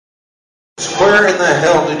where in the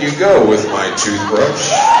hell did you go with my toothbrush?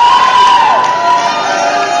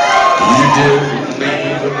 You didn't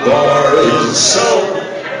leave a bar of soap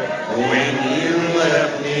when you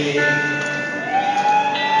left me.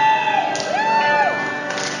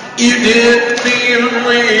 You didn't even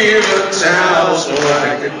leave a towel so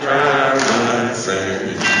I could dry my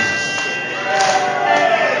face.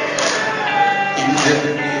 You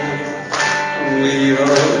didn't even leave a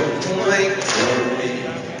plate for me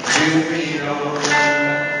to eat on.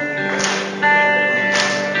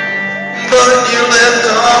 But you left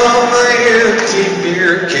all my empty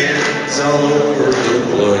beer cans all over the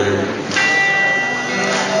place.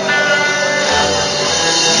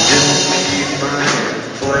 You didn't leave my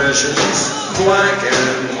precious black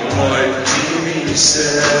and white TV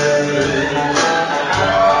set.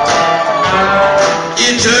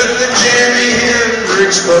 You took the Jimi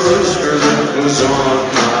Hendrix poster that was on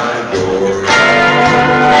my door.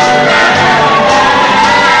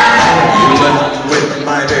 You left with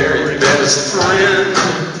my very best friend,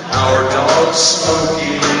 our dog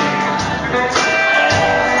Smokey.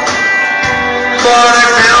 But I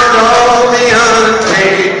found all the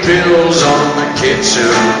unpaid bills on the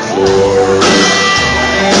kitchen floor.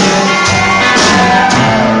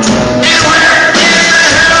 And where in the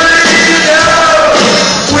hell did you go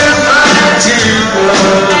with my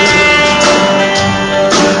toothbrush?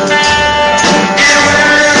 And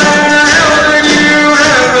where in the hell did you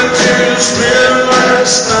happen to spend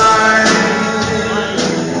last night?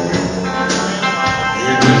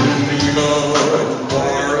 You didn't leave a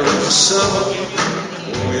bar of soap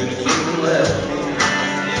when you left me.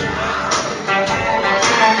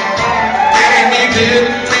 And you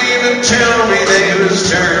didn't even tell me they was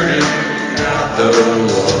turning out the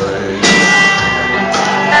light.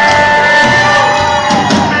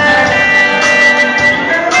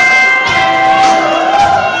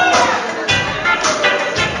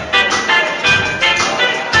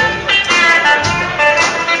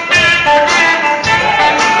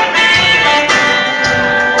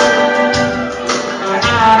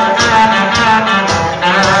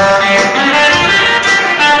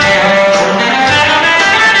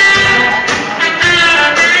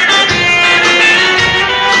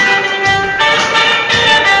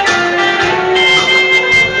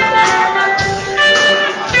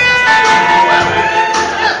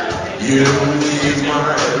 You didn't leave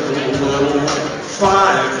my little $5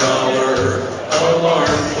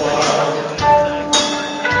 alarm clock.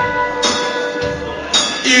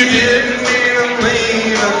 You didn't even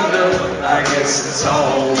leave a note. I guess it's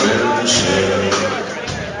all been shared.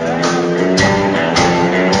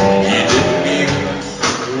 You didn't even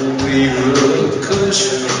leave the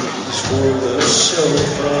cushions for the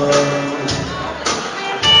sofa.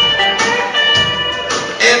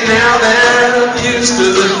 And now that I'm used to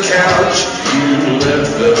the couch, you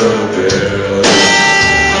left the bed.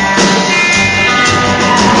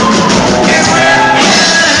 And where in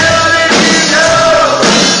the hell did you go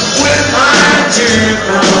with my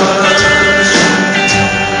toothbrush?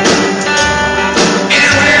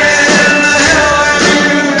 And where in the hell have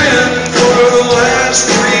you been for the last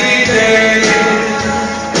 3 days?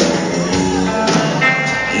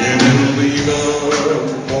 You didn't leave a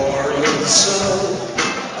bar of soap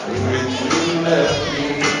when you left me.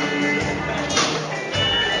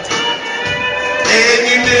 And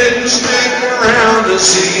you didn't stick around to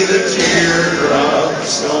see the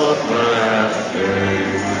teardrops on my face.